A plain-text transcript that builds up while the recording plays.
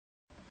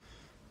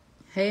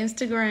Hey,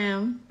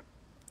 Instagram.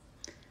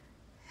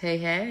 Hey,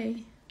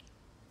 hey.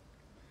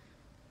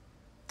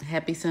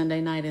 Happy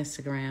Sunday night,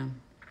 Instagram.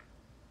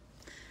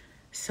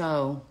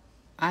 So,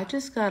 I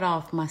just got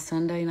off my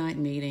Sunday night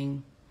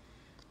meeting.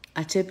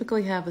 I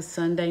typically have a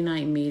Sunday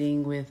night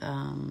meeting with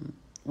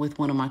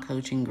one of my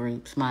coaching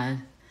groups, my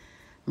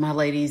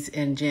ladies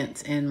and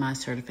gents in my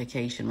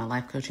certification, my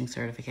life coaching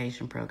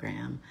certification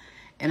program.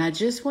 And I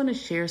just want to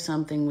share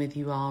something with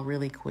you all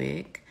really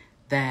quick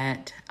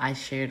that I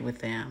shared with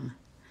them.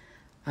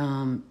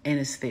 And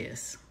it's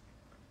this.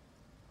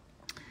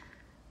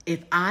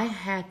 If I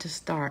had to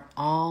start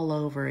all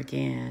over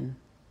again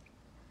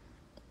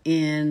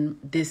in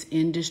this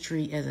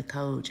industry as a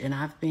coach, and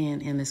I've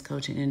been in this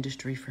coaching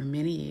industry for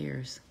many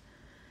years,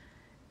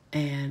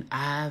 and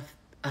I've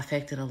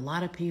affected a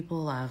lot of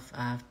people.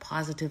 I've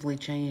positively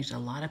changed a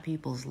lot of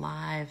people's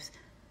lives,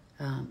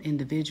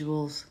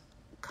 individuals,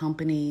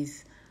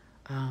 companies.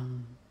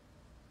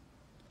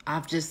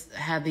 I've just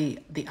had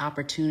the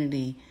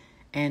opportunity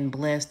and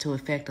blessed to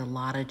affect a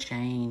lot of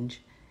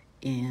change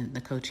in the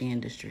coaching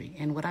industry.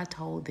 And what I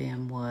told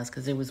them was,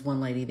 because there was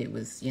one lady that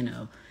was, in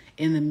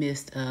the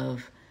midst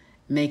of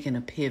making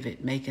a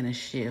pivot, making a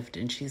shift.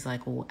 And she's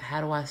like, well,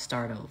 how do I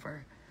start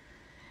over?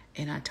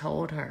 And I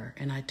told her,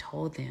 and I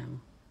told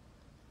them,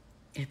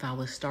 if I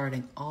was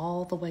starting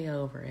all the way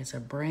over as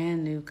a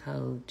brand new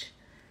coach,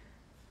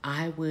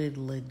 I would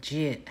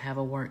legit have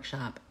a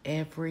workshop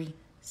every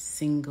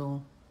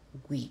single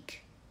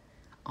week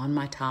on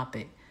my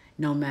topic.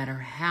 No matter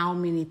how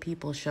many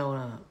people showed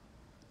up,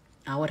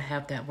 I would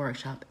have that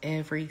workshop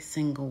every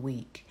single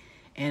week.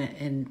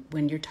 And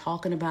when you're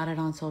talking about it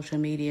on social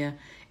media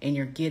and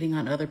you're getting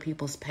on other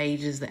people's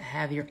pages that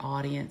have your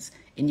audience,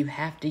 and you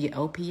have to get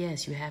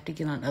OPS, you have to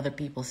get on other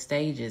people's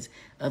stages,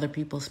 other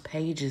people's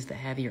pages that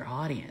have your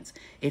audience.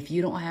 If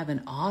you don't have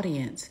an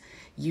audience,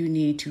 you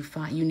need to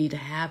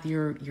have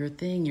your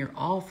thing, your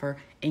offer,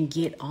 and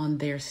get on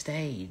their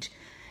stage.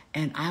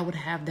 And I would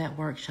have that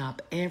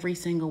workshop every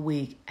single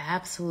week,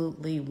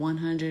 absolutely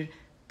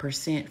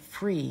 100%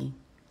 free.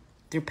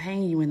 They're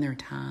paying you in their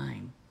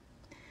time.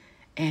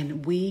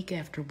 And week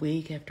after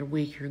week after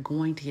week, you're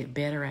going to get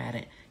better at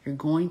it. You're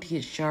going to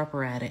get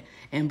sharper at it.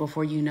 And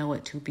before you know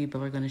it, 2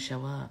 people are going to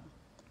show up.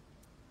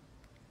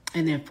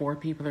 And then 4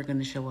 people are going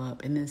to show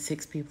up. And then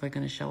 6 people are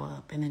going to show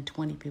up. And then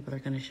 20 people are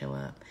going to show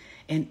up.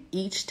 And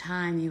each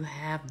time you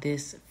have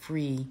this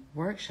free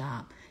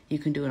workshop, you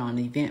can do it on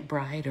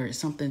Eventbrite or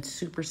something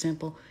super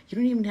simple. You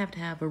don't even have to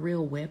have a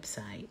real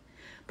website.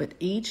 But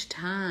each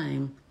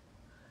time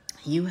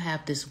you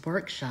have this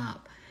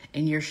workshop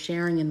and you're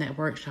sharing in that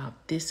workshop,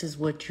 this is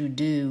what you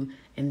do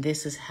and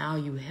this is how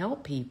you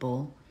help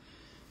people.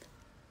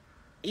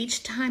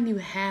 Each time you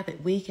have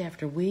it week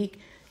after week,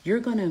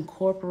 you're going to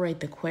incorporate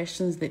the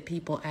questions that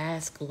people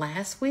asked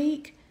last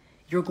week.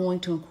 You're going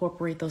to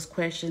incorporate those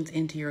questions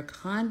into your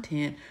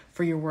content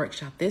for your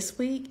workshop this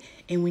week.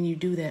 And when you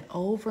do that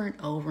over and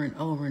over and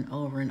over and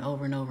over and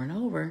over and over and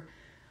over,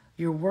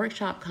 your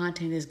workshop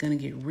content is going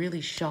to get really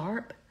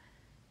sharp.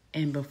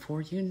 And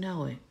before you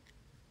know it,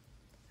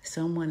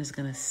 someone is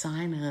going to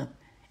sign up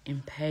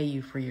and pay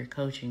you for your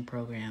coaching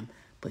program.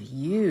 But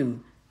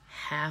you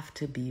have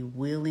to be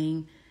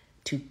willing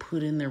to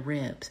put in the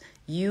reps.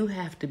 You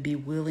have to be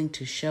willing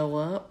to show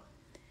up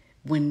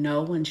when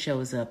no one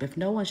shows up. If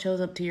no one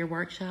shows up to your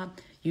workshop,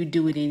 you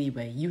do it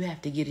anyway. You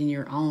have to get in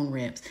your own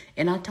reps.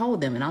 And I told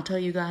them, and I'll tell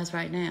you guys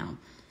right now,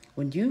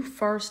 when you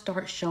first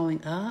start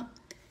showing up,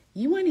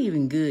 you ain't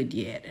even good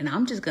yet. And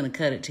I'm just going to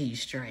cut it to you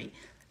straight.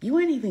 You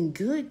ain't even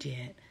good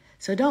yet.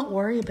 So don't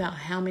worry about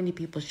how many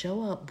people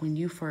show up when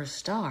you first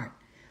start.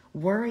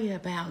 Worry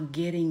about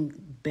getting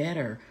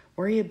better.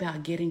 Worry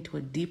about getting to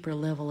a deeper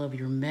level of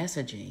your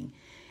messaging.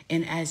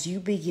 And as you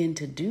begin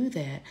to do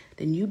that,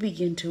 then you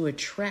begin to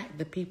attract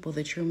the people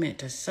that you're meant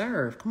to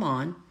serve. Come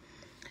on.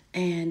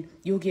 And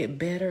you'll get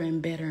better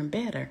and better and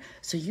better.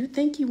 So you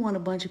think you want a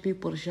bunch of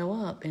people to show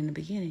up in the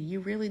beginning. You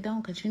really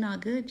don't, because you're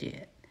not good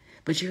yet.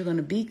 But you're going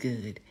to be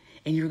good.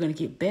 And you're going to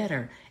get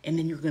better. And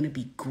then you're going to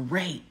be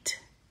great.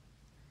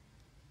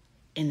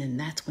 And then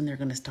that's when they're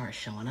going to start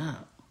showing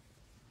up.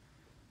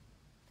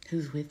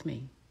 Who's with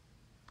me?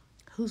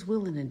 Who's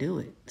willing to do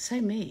it?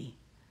 Say me.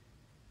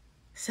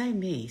 Say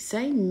me.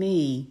 Say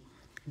me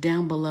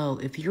down below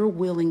if you're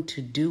willing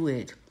to do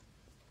it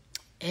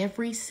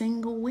every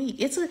single week.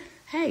 It's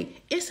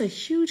a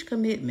huge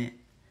commitment.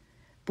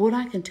 But what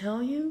I can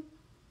tell you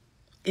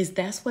is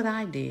that's what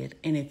I did.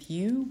 And if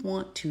you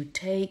want to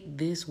take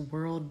this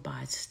world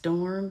by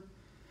storm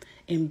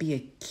and be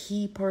a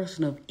key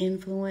person of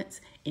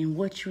influence in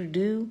what you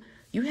do,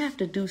 you have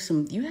to do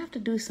some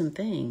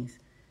things.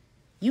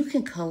 You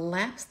can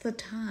collapse the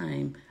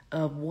time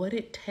of what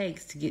it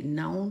takes to get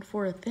known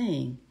for a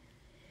thing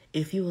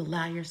if you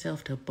allow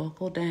yourself to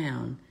buckle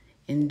down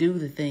and do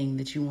the thing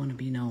that you want to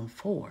be known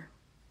for,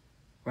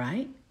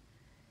 right?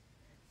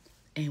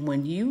 And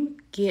when you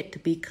get to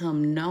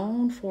become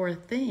known for a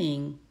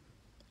thing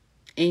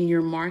in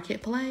your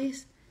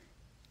marketplace,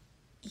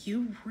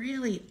 you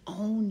really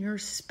own your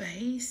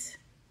space.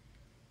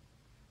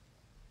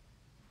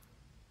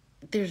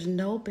 there's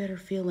no better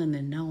feeling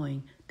than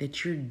knowing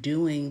that you're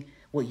doing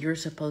what you're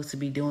supposed to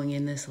be doing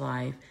in this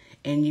life,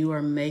 and you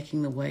are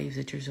making the waves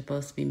that you're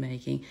supposed to be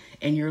making,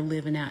 and you're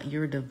living out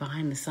your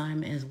divine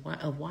assignment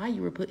of why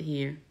you were put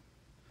here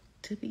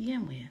to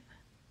begin with.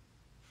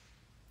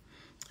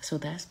 So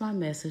that's my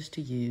message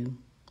to you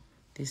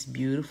this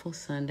beautiful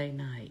Sunday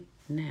night.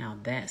 Now,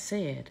 that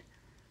said,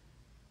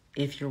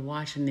 if you're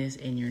watching this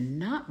and you're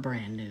not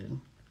brand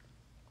new,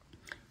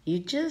 you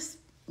just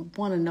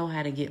want to know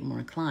how to get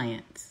more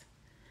clients,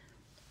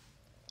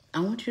 I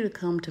want you to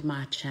come to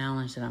my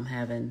challenge that I'm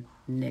having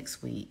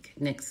next week.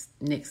 Next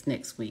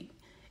week.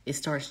 It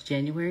starts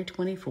January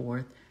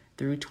 24th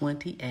through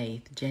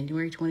 28th.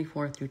 January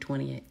 24th through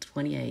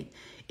 28th.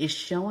 It's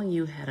showing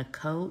you how to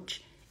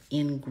coach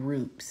in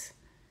groups.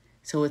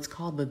 So it's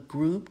called the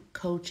Group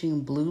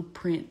Coaching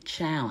Blueprint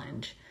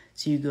Challenge.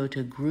 So you go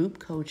to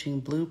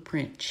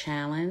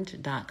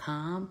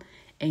groupcoachingblueprintchallenge.com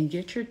and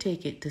get your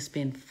ticket to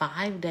spend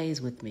 5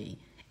 days with me.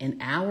 An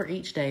hour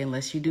each day,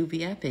 unless you do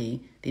VIP,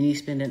 then you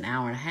spend an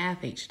hour and a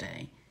half each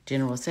day.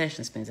 General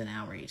session spends an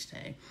hour each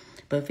day.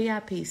 But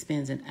VIP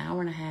spends an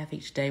hour and a half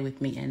each day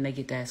with me, and they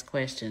get to ask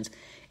questions.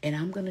 And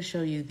I'm going to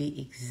show you the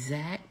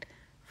exact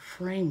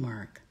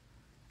framework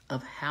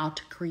of how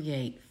to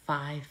create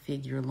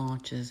 5-figure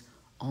launches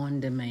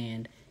on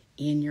demand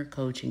in your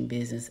coaching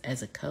business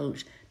as a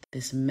coach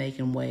that's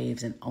making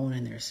waves and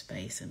owning their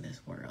space in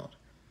this world.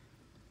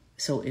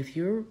 So if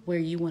you're where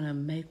you want to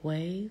make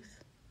waves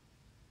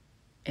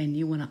and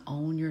you want to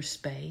own your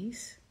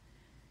space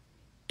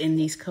in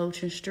these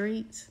coaching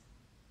streets,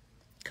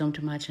 come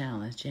to my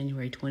challenge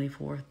January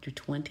 24th through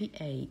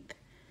 28th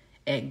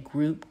at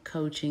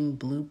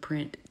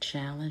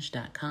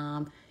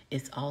groupcoachingblueprintchallenge.com.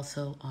 It's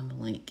also on the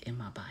link in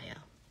my bio.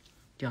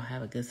 Y'all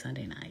have a good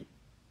Sunday night.